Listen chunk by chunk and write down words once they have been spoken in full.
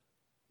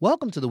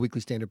Welcome to the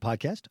Weekly Standard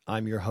Podcast.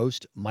 I'm your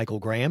host, Michael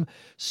Graham.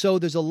 So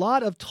there's a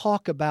lot of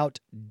talk about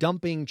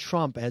dumping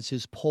Trump as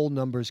his poll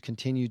numbers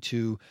continue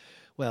to,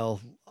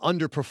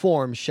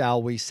 underperform,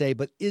 shall we say.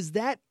 But is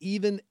that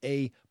even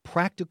a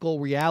practical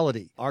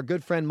reality? Our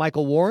good friend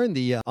Michael Warren,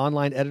 the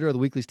online editor of the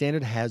Weekly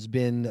Standard, has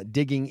been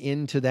digging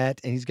into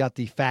that, and he's got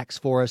the facts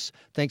for us.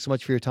 Thanks so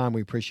much for your time.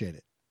 We appreciate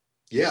it.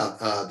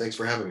 Yeah, thanks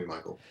for having me,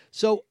 Michael.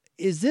 So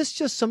is this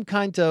just some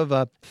kind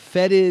of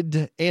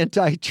fetid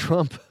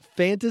anti-Trump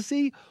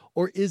fantasy,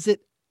 or is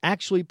it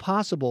actually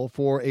possible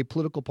for a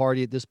political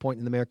party at this point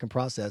in the American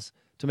process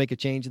to make a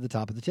change at the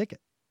top of the ticket?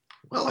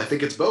 Well, I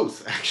think it's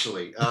both,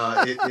 actually.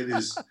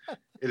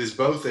 It is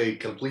both a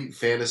complete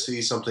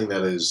fantasy, something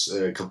that is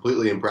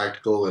completely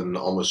impractical and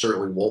almost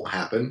certainly won't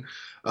happen,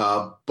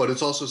 but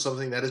it's also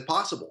something that is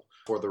possible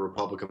for the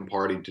Republican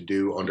Party to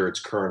do under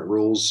its current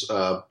rules.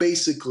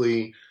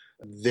 Basically,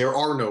 there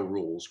are no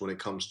rules when it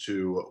comes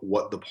to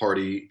what the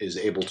party is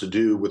able to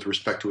do with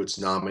respect to its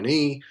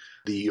nominee.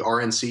 The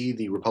RNC,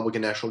 the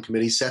Republican National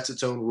Committee, sets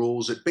its own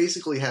rules. It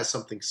basically has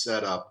something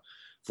set up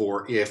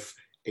for if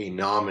a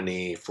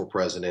nominee for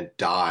president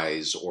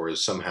dies or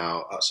is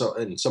somehow,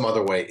 in some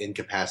other way,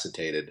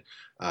 incapacitated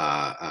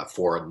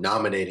for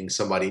nominating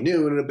somebody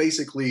new. And it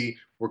basically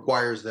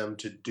requires them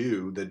to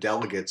do, the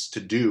delegates to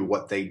do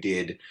what they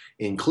did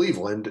in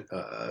Cleveland.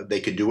 They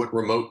could do it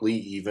remotely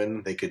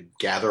even. They could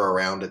gather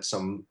around at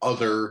some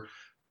other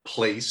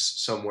place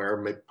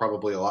somewhere,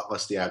 probably a lot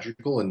less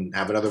theatrical, and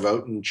have another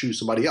vote and choose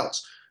somebody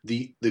else.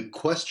 The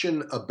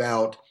question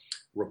about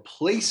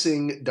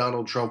replacing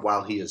Donald Trump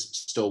while he is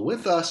still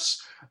with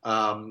us,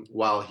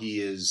 while he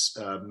is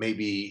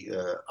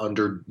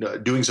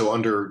doing so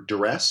under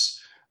duress,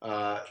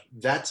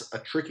 that's a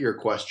trickier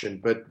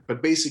question.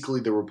 But basically,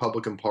 the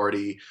Republican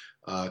Party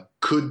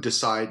could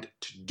decide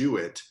to do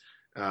it.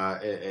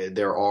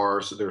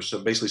 There's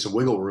basically some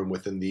wiggle room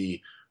within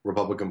the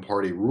Republican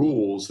Party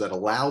rules that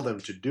allow them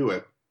to do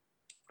it.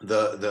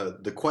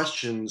 The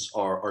questions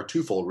are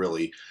twofold,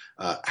 really.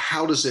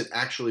 How does it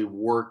actually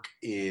work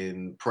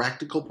in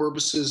practical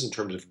purposes in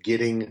terms of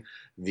getting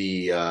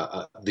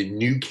the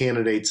new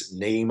candidate's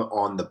name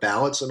on the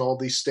ballots in all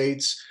these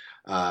states,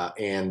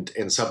 and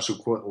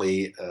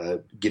subsequently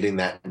getting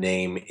that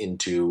name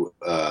onto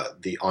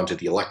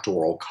the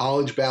Electoral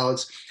College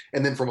ballots?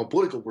 And then from a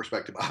political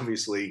perspective,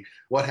 obviously,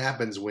 what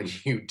happens when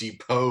you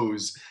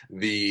depose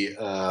the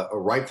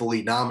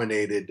rightfully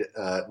nominated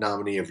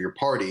nominee of your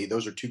party?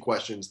 Those are two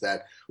questions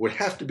that would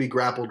have to be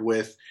grappled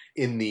with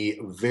in the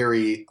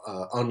very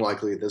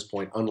unlikely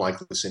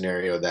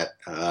scenario that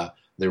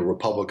the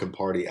Republican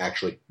Party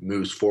actually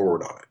moves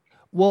forward on it.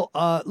 Well,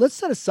 let's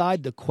set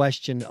aside the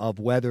question of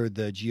whether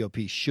the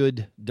GOP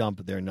should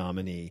dump their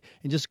nominee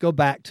and just go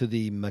back to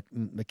the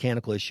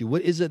mechanical issue.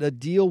 Is it a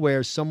deal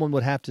where someone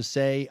would have to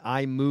say,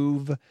 I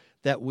move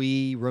that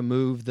we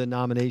remove the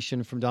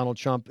nomination from Donald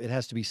Trump? It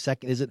has to be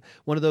second. Is it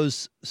one of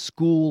those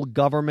school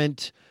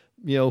government,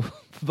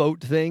 vote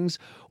things?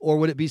 Or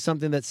would it be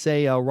something that,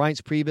 say,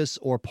 Reince Priebus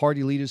or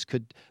party leaders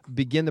could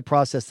begin the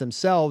process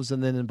themselves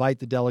and then invite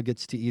the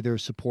delegates to either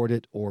support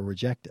it or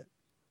reject it?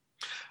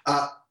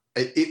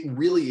 It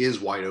really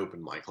is wide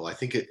open, Michael. I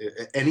think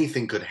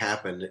anything could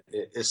happen.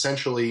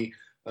 Essentially,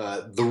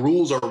 the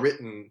rules are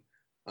written.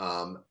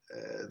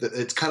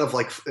 It's kind of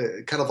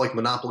like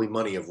monopoly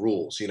money of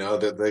rules.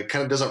 That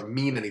kind of doesn't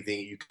mean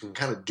anything. You can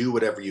kind of do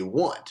whatever you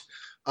want.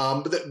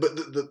 But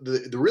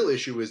the real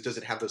issue is, does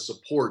it have the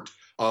support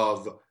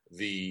of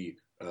the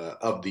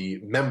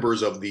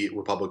members of the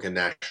Republican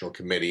National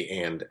Committee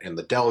and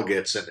the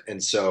delegates?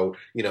 And so,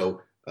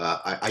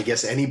 I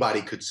guess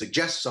anybody could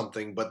suggest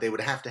something, but they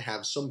would have to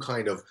have some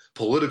kind of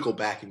political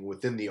backing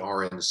within the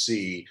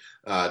RNC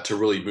to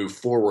really move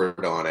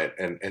forward on it.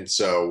 And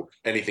so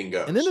anything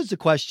goes. And then there's the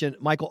question,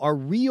 Michael, are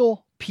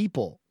real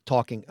people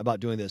talking about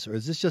doing this? Or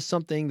is this just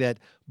something that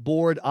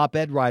bored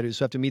op-ed writers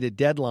who have to meet a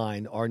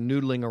deadline are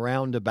noodling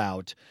around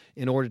about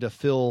in order to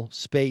fill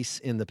space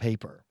in the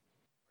paper?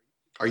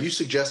 Are you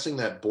suggesting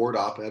that bored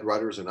op-ed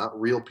writers are not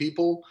real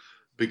people?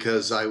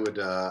 Because I'd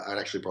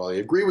actually probably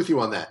agree with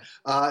you on that.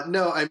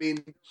 No, I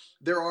mean,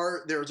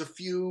 there's a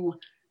few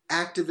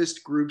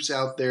activist groups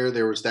out there.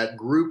 There was that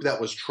group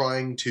that was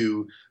trying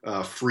to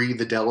free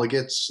the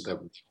delegates.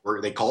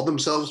 They called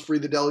themselves Free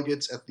the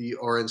Delegates at the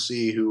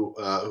RNC, who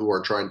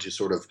are trying to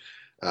sort of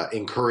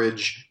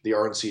encourage the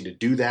RNC to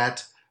do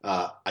that.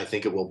 I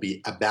think it will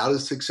be about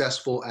as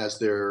successful as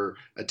their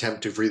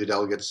attempt to free the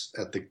delegates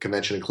at the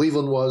convention in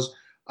Cleveland was.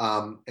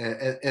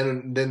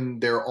 And then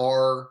there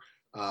are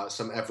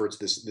some efforts.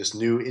 This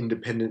new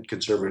independent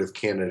conservative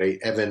candidate,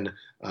 Evan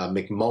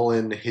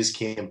McMullin, his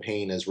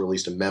campaign has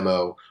released a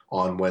memo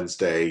on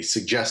Wednesday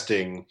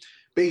suggesting,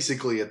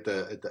 basically as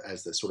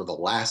the sort of a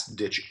last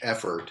ditch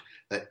effort,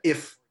 that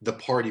if the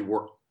party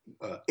were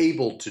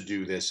able to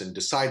do this and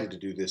decided to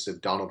do this, if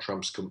Donald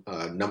Trump's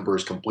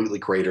numbers completely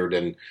cratered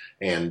and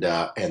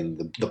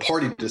the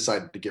party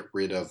decided to get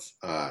rid of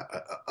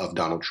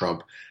Donald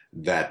Trump,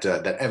 that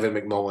Evan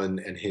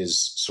McMullin and his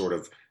sort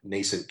of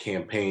nascent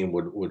campaign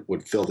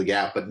would fill the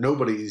gap. But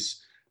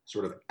nobody's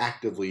sort of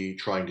actively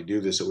trying to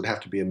do this. It would have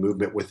to be a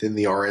movement within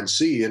the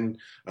RNC,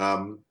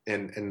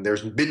 and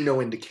there's been no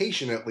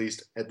indication, at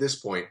least at this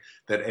point,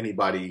 that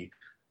anybody,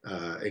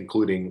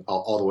 including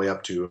all the way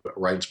up to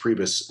Reince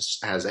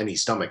Priebus, has any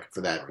stomach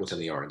for that within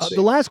the RNC.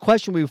 The last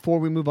question before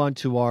we move on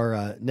to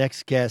our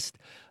next guest.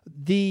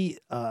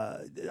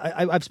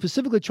 I've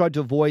specifically tried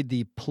to avoid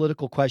the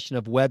political question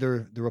of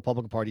whether the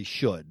Republican Party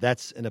should.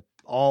 That's an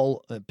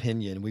all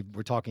opinion.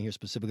 We're talking here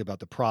specifically about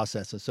the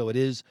process, and so it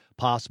is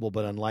possible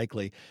but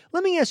unlikely.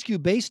 Let me ask you,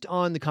 based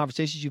on the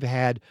conversations you've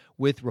had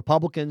with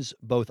Republicans,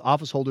 both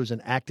office holders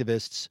and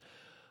activists,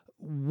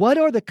 what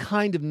are the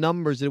kind of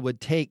numbers that it would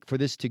take for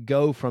this to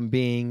go from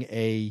being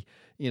a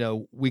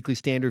Weekly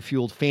Standard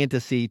fueled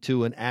fantasy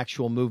to an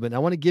actual movement? I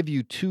want to give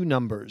you two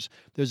numbers.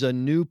 There's a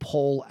new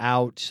poll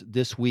out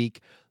this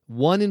week.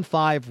 1 in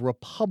 5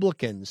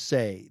 Republicans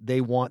say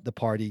they want the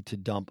party to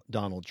dump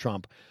Donald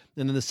Trump.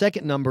 And then the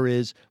second number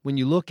is when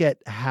you look at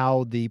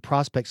how the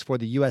prospects for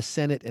the U.S.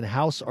 Senate and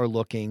House are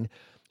looking,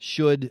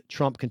 should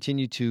Trump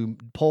continue to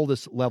poll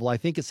this level, I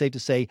think it's safe to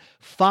say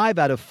 5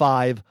 out of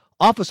 5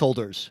 office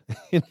holders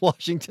in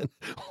Washington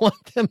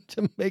want them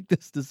to make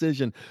this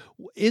decision.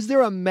 Is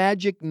there a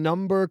magic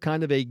number,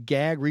 kind of a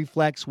gag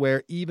reflex,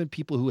 where even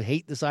people who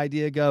hate this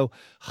idea go,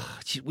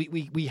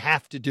 we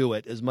have to do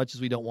it as much as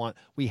we don't want?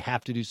 We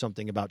have to do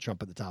something about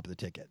Trump at the top of the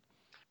ticket.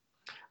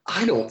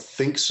 I don't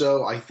think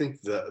so. I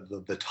think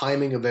the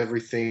timing of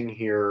everything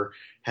here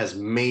has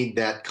made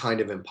that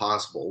kind of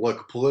impossible.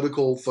 Look,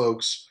 political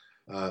folks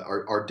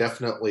are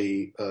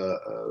definitely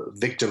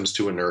victims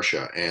to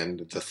inertia,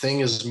 and the thing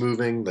is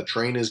moving, the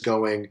train is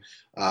going.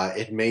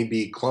 It may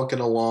be clunking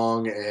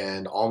along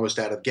and almost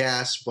out of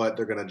gas, but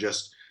they're going to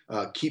just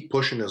keep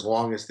pushing as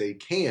long as they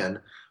can,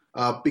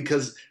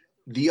 because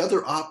the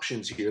other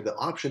options here, the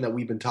option that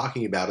we've been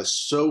talking about, is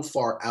so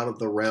far out of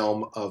the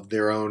realm of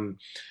their own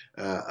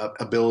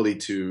ability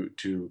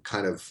to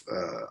kind of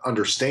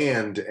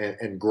understand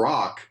and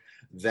grok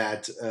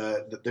that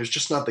there's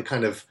just not the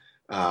kind of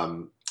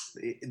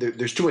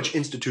there's too much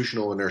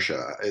institutional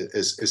inertia,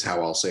 is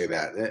how I'll say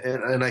that.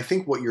 And I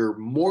think what you're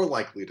more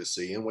likely to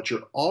see, and what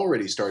you're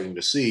already starting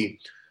to see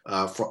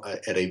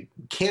at a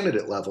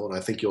candidate level, and I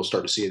think you'll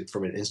start to see it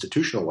from an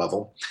institutional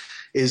level,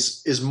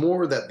 is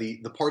more that the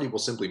party will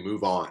simply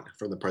move on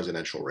from the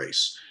presidential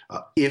race.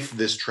 If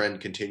this trend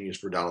continues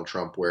for Donald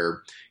Trump,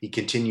 where he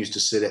continues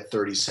to sit at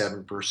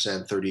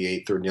 37%,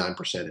 38,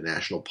 39% in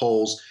national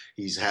polls,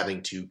 he's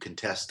having to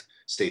contest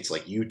states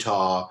like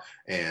Utah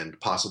and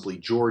possibly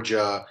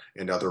Georgia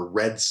and other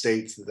red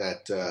states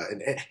that,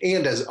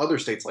 and as other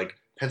states like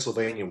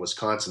Pennsylvania and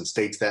Wisconsin,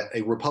 states that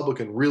a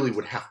Republican really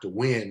would have to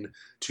win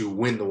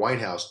the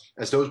White House.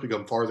 As those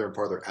become farther and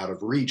farther out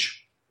of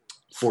reach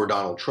for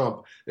Donald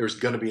Trump, there's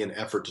going to be an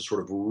effort to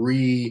sort of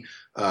redirect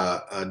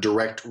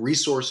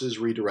resources,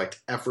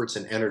 redirect efforts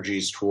and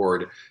energies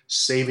toward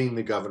saving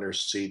the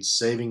governor's seats,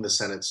 saving the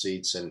Senate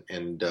seats,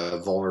 and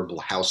vulnerable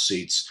House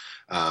seats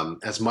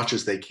as much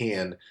as they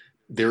can.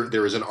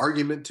 There is an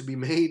argument to be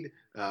made,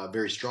 a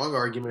very strong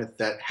argument,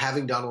 that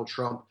having Donald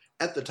Trump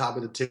at the top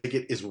of the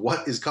ticket is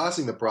what is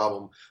causing the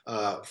problem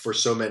for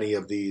so many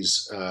of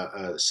these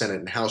Senate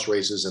and House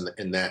races,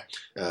 and that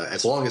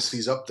as long as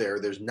he's up there,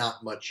 there's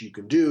not much you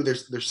can do.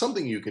 There's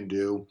something you can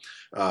do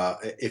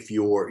if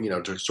you're,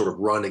 to sort of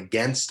run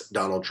against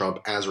Donald Trump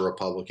as a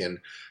Republican.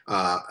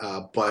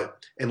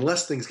 But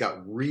unless things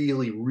got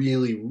really,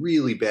 really,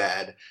 really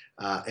bad,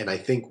 and I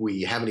think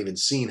we haven't even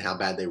seen how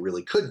bad they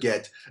really could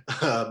get,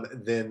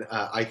 then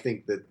I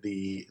think that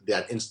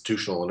that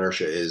institutional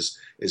inertia is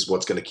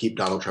what's going to keep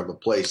Donald Trump in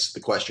place. The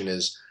question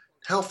is,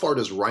 how far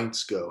does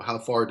Reince go? How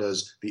far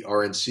does the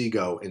RNC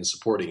go in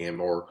supporting him?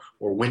 Or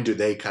when do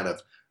they kind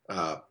of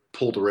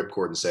pull the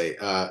ripcord and say,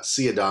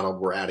 see ya, Donald,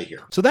 we're out of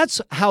here? So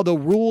that's how the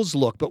rules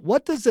look. But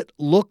what does it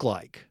look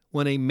like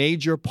when a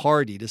major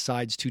party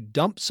decides to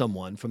dump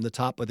someone from the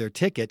top of their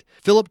ticket?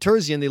 Philip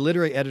Terzian, the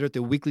literary editor at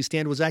the Weekly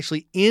Standard, was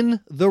actually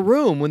in the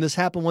room when this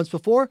happened once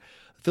before.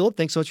 Philip,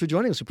 thanks so much for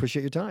joining us. We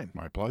appreciate your time.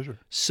 My pleasure.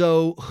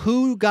 So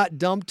who got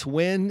dumped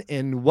when,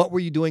 and what were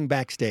you doing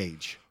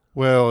backstage?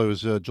 Well, it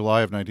was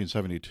July of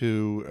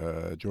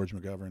 1972. George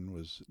McGovern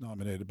was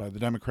nominated by the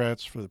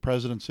Democrats for the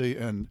presidency,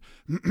 and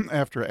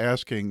after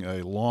asking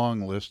a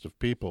long list of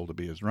people to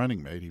be his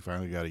running mate, he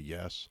finally got a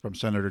yes from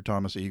Senator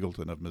Thomas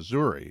Eagleton of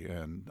Missouri.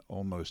 And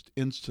almost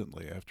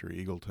instantly after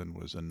Eagleton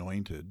was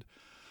anointed,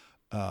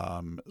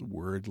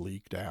 word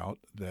leaked out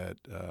that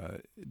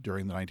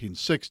during the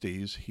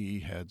 1960s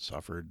he had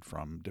suffered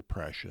from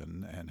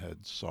depression and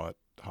had sought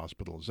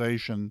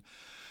hospitalization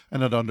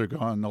and had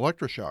undergone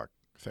electroshock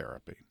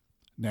therapy.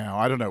 Now,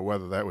 I don't know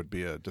whether that would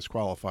be a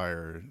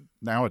disqualifier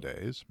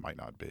nowadays. Might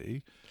not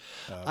be.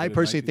 I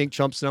personally think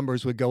Trump's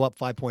numbers would go up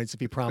 5 points if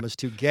he promised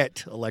to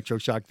get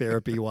electroshock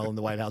therapy while in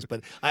the White House.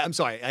 But I'm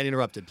sorry, I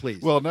interrupted,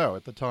 please. Well, no,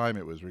 at the time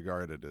it was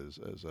regarded as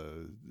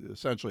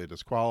essentially a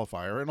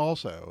disqualifier. And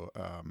also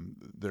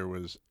there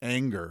was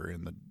anger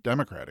in the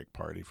Democratic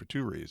Party for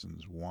two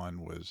reasons.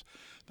 One was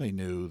they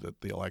knew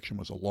that the election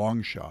was a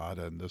long shot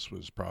and this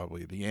was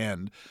probably the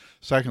end.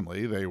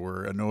 Secondly, they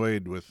were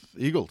annoyed with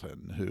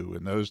Eagleton, who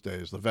in those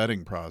days the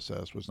vetting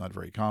process was not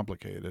very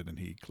complicated, and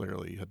he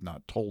clearly had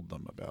not told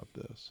them about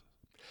this.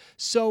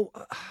 So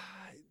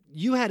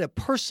you had a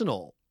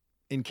personal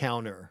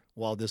encounter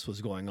while this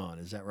was going on,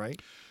 is that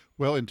right?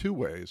 Well, in two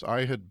ways.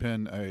 I had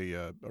been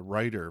a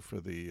writer for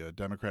the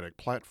Democratic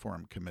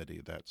Platform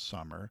Committee that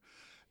summer,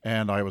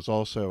 and I was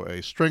also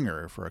a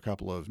stringer for a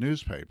couple of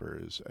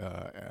newspapers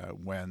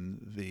when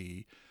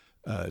the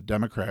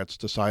Democrats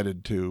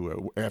decided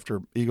to,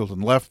 after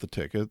Eagleton left the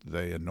ticket,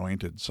 they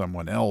anointed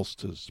someone else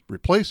to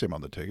replace him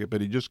on the ticket,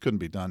 but he just couldn't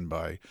be done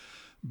by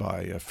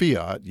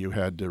fiat. You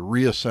had to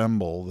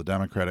reassemble the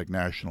Democratic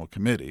National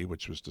Committee,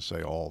 which was to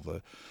say all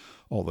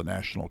the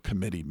national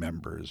committee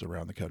members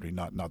around the country,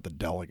 not the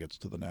delegates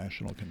to the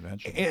national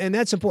convention. And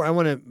that's important. I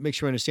want to make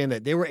sure I understand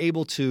that. They were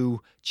able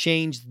to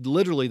change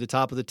literally the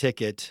top of the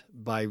ticket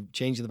by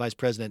changing the vice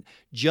president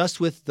just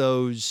with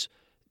those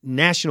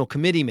national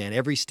committee men.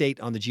 Every state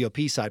on the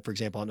GOP side, for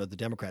example, I know the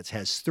Democrats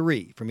has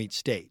 3 from each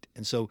state.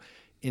 And so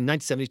in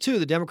 1972,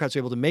 the Democrats were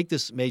able to make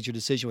this major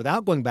decision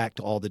without going back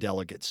to all the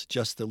delegates,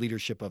 just the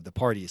leadership of the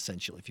party,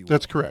 essentially, if you will.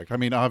 That's correct. I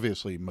mean,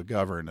 obviously,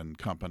 McGovern and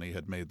company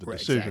had made the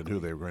decision exactly who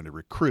they were going to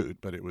recruit,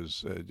 but it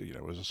was,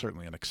 it was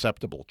certainly an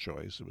acceptable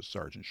choice. It was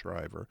Sergeant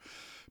Shriver.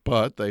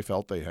 But they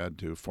felt they had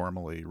to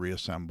formally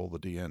reassemble the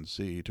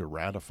DNC to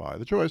ratify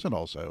the choice and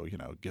also,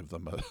 give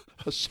them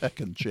a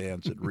second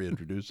chance at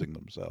reintroducing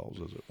themselves,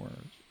 as it were.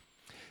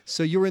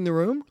 So you were in the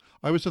room?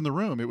 I was in the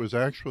room. It was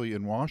actually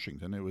in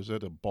Washington. It was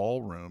at a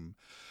ballroom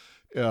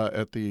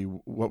at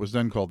what was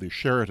then called the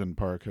Sheraton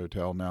Park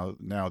Hotel,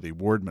 now the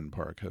Wardman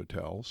Park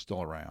Hotel,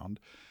 still around.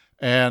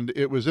 And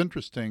it was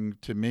interesting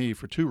to me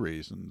for two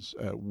reasons.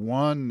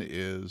 One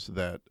is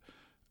that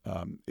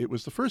it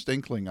was the first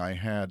inkling I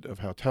had of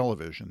how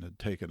television had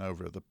taken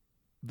over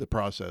the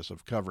process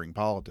of covering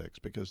politics,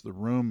 because the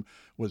room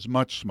was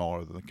much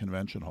smaller than the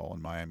convention hall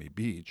in Miami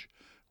Beach,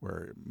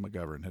 where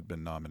McGovern had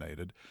been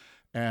nominated.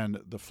 And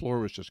the floor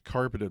was just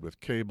carpeted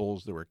with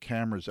cables. There were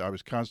cameras. I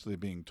was constantly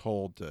being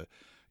told to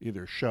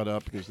either shut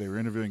up because they were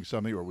interviewing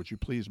somebody, or would you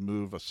please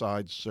move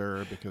aside,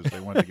 sir, because they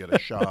wanted to get a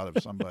shot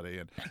of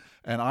somebody.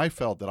 And I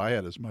felt that I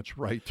had as much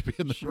right to be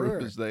in the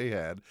room as they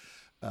had.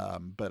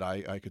 But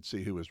I could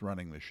see who was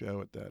running the show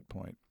at that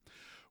point.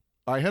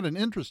 I had an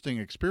interesting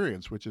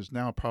experience, which is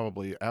now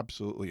probably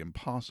absolutely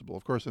impossible.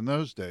 Of course, in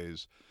those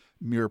days,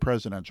 mere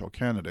presidential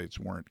candidates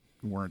weren't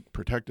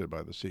protected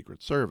by the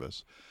Secret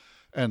Service.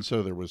 And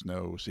so there was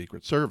no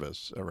Secret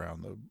Service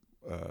around the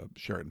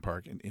Sheraton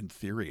Park. In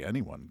theory,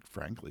 anyone,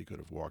 frankly, could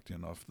have walked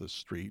in off the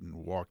street and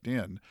walked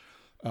in.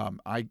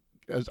 I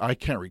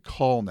can't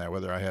recall now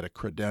whether I had a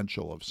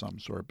credential of some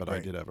sort, but right. I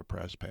did have a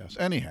press pass.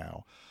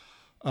 Anyhow,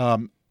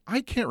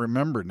 I can't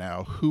remember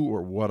now who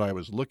or what I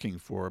was looking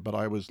for, but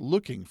I was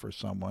looking for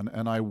someone,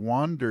 and I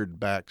wandered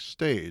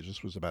backstage.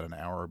 This was about an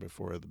hour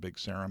before the big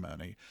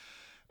ceremony.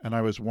 And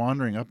I was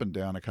wandering up and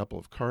down a couple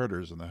of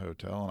corridors in the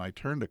hotel, and I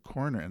turned a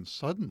corner, and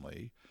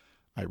suddenly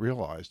I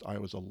realized I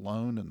was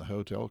alone in the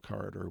hotel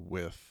corridor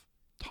with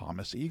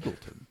Thomas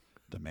Eagleton,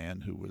 the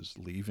man who was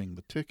leaving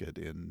the ticket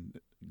in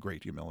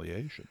great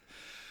humiliation.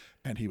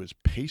 And he was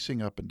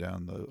pacing up and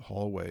down the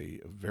hallway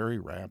very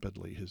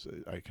rapidly.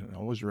 I can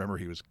always remember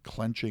he was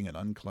clenching and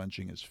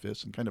unclenching his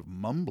fists and kind of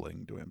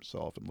mumbling to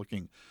himself and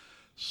looking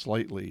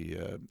slightly,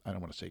 I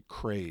don't want to say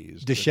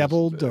crazed.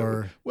 Disheveled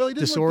or well, he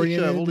didn't disoriented?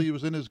 look disheveled. He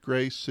was in his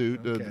gray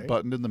suit, Okay.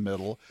 Buttoned in the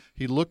middle.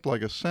 He looked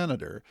like a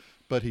senator,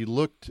 but he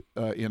looked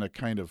in a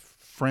kind of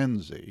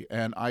frenzy.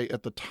 And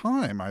at the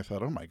time, I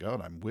thought, oh, my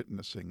God, I'm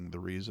witnessing the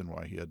reason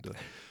why he had to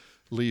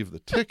leave the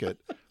ticket.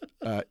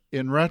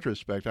 In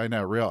retrospect, I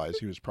now realize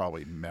he was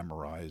probably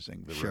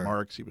memorizing the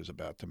remarks he was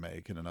about to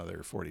make in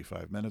another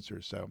 45 minutes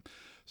or so.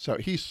 So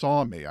he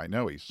saw me. I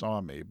know he saw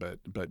me,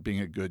 but being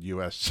a good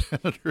U.S.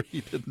 senator,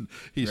 he didn't.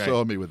 He Right.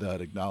 saw me without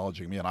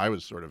acknowledging me, and I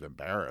was sort of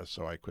embarrassed.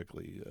 So I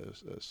quickly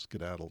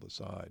skedaddled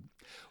aside.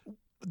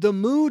 The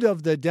mood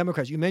of the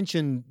Democrats, you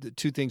mentioned the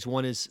two things.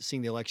 One is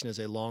seeing the election as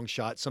a long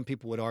shot. Some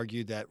people would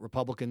argue that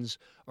Republicans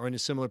are in a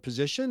similar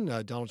position.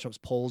 Donald Trump's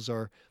polls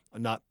are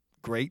not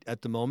great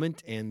at the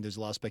moment, and there's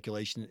a lot of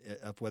speculation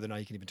of whether or not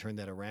he can even turn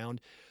that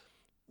around.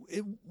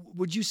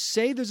 Would you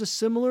say there's a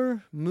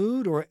similar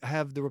mood, or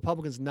have the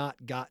Republicans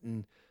not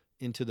gotten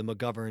into the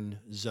McGovern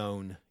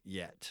zone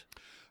yet?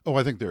 Oh,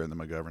 I think they're in the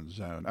McGovern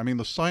zone. I mean,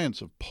 the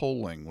science of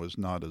polling was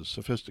not as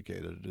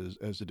sophisticated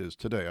as it is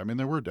today. I mean,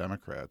 there were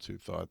Democrats who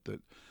thought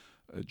that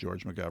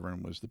George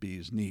McGovern was the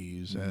bee's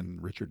knees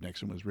and Richard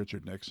Nixon was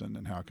Richard Nixon,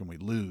 and how can we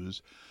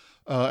lose?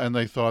 And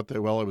they thought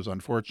that, well, it was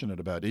unfortunate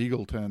about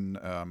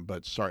Eagleton,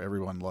 but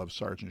everyone loves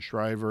Sergeant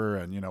Shriver,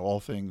 and, all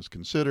things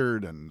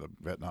considered, and the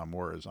Vietnam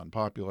War is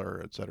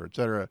unpopular, et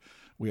cetera,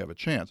 we have a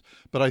chance.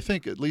 But I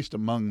think at least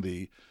among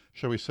the,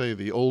 shall we say,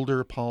 the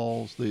older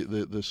Pauls,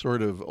 the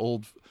sort of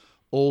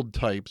old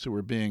types who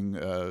were being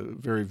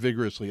very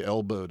vigorously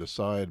elbowed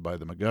aside by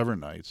the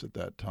McGovernites at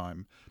that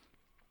time,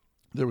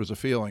 there was a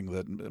feeling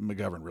that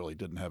McGovern really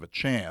didn't have a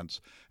chance,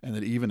 and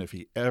that even if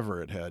he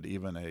ever had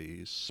even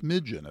a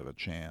smidgen of a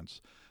chance,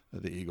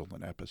 the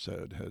Eagleton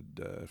episode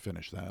had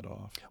finished that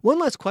off. One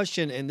last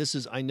question, and this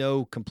is, I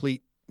know,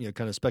 complete,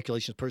 kind of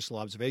speculation,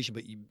 personal observation,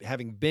 but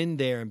having been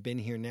there and been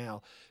here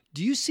now,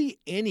 do you see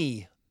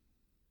any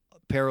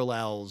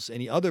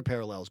other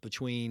parallels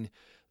between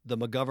the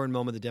McGovern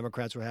moment the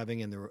Democrats were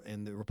having and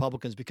the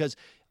Republicans? Because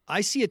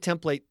I see a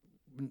template,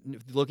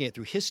 looking at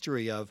through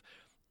history, of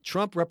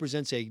Trump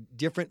represents a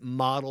different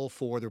model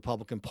for the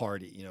Republican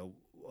Party.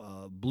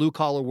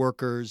 Blue-collar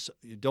workers,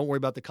 don't worry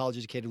about the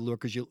college-educated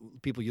workers,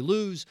 people you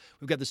lose.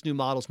 We've got this new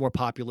model. It's more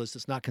populist.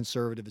 It's not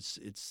conservative.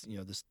 It's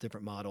this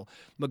different model.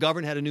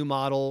 McGovern had a new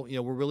model.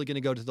 We're really going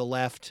to go to the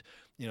left.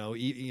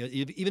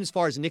 Even as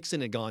far as Nixon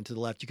had gone to the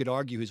left, you could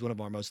argue he's one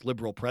of our most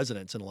liberal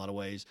presidents in a lot of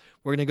ways.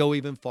 We're going to go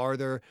even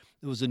farther.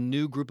 There was a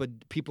new group of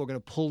people going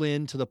to pull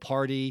into the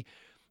party.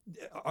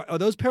 Are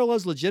those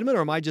parallels legitimate,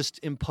 or am I just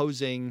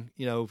imposing,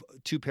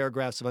 2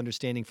 paragraphs of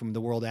understanding from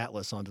the World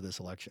Atlas onto this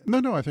election?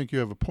 No, I think you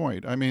have a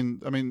point. I mean,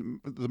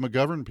 the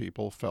McGovern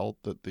people felt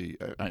that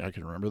I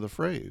can remember the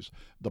phrase,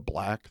 the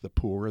black, the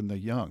poor, and the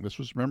young. This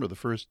was, remember, the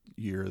first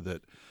year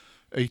that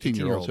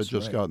 18-year-olds had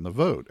just gotten the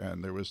vote,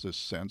 and there was this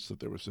sense that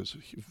there was this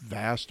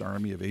vast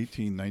army of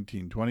 18,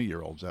 19,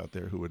 20-year-olds out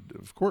there who would,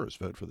 of course,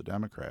 vote for the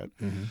Democrat.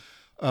 Mm-hmm.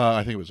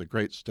 I think it was a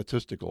great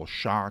statistical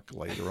shock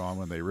later on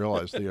when they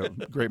realized the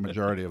great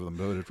majority of them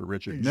voted for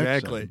Richard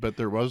Nixon. But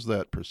there was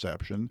that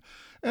perception.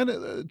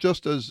 And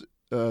just as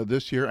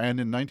this year and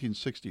in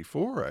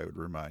 1964, I would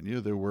remind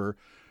you, there were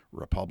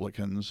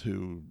Republicans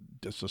who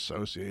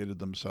disassociated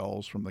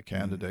themselves from the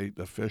candidate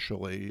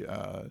officially.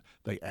 I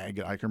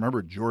can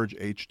remember George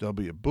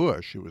H.W.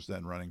 Bush, who was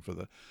then running for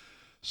the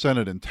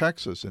Senate in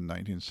Texas in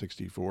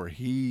 1964.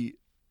 He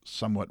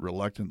somewhat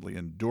reluctantly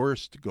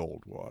endorsed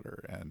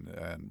Goldwater,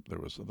 and there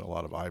was a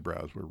lot of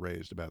eyebrows were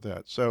raised about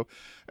that. So,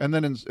 and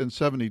then in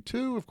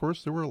 72, of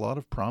course, there were a lot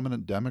of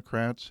prominent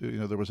Democrats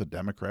who, there was a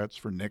Democrats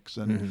for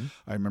Nixon. Mm-hmm.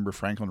 I remember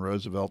Franklin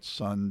Roosevelt's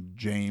son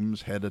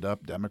James headed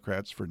up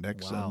Democrats for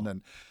Nixon. Wow.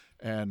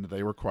 And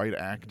they were quite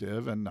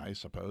active and, I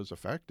suppose,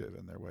 effective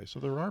in their way.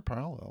 So there are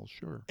parallels,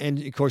 sure. And,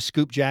 of course,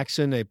 Scoop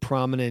Jackson, a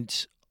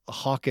prominent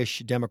hawkish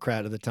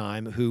Democrat at the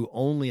time, who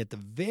only at the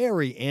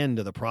very end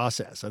of the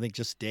process, I think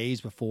just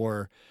days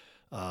before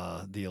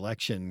the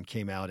election,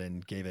 came out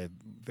and gave a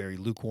very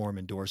lukewarm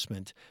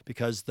endorsement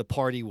because the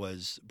party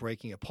was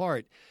breaking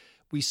apart.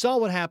 We saw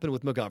what happened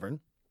with McGovern,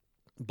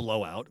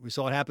 blowout. We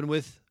saw what happened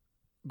with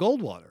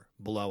Goldwater,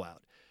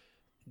 blowout.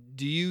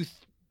 Do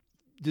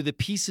the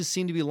pieces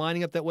seem to be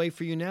lining up that way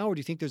for you now, or do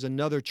you think there's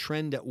another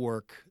trend at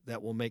work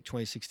that will make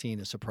 2016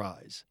 a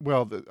surprise?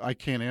 Well, I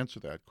can't answer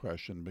that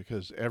question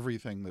because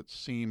everything that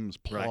seems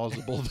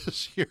plausible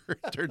this year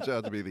turns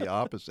out to be the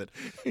opposite.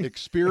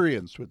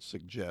 Experience would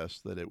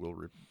suggest that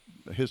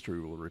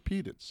history will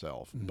repeat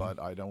itself, but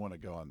I don't want to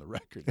go on the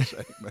record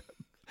saying that.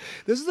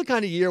 This is the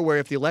kind of year where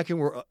if the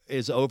election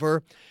is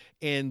over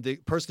and the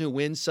person who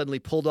wins suddenly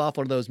pulled off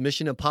one of those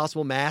Mission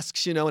Impossible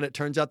masks, and it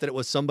turns out that it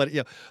was somebody,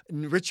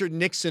 Richard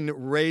Nixon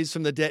raised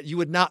from the dead, you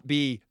would not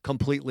be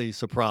completely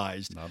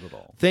surprised. Not at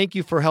all. Thank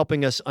you for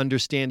helping us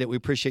understand it. We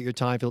appreciate your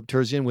time. Philip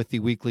Terzian with the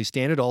Weekly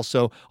Standard.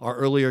 Also, our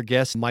earlier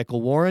guest,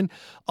 Michael Warren.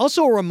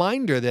 Also, a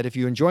reminder that if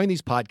you're enjoying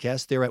these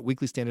podcasts, they're at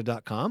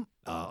weeklystandard.com.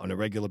 On a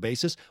regular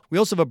basis. We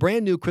also have a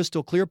brand new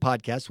Crystal Clear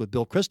podcast with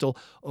Bill Crystal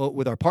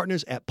with our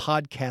partners at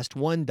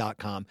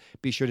podcastone.com.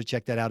 Be sure to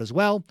check that out as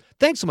well.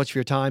 Thanks so much for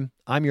your time.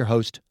 I'm your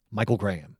host, Michael Graham.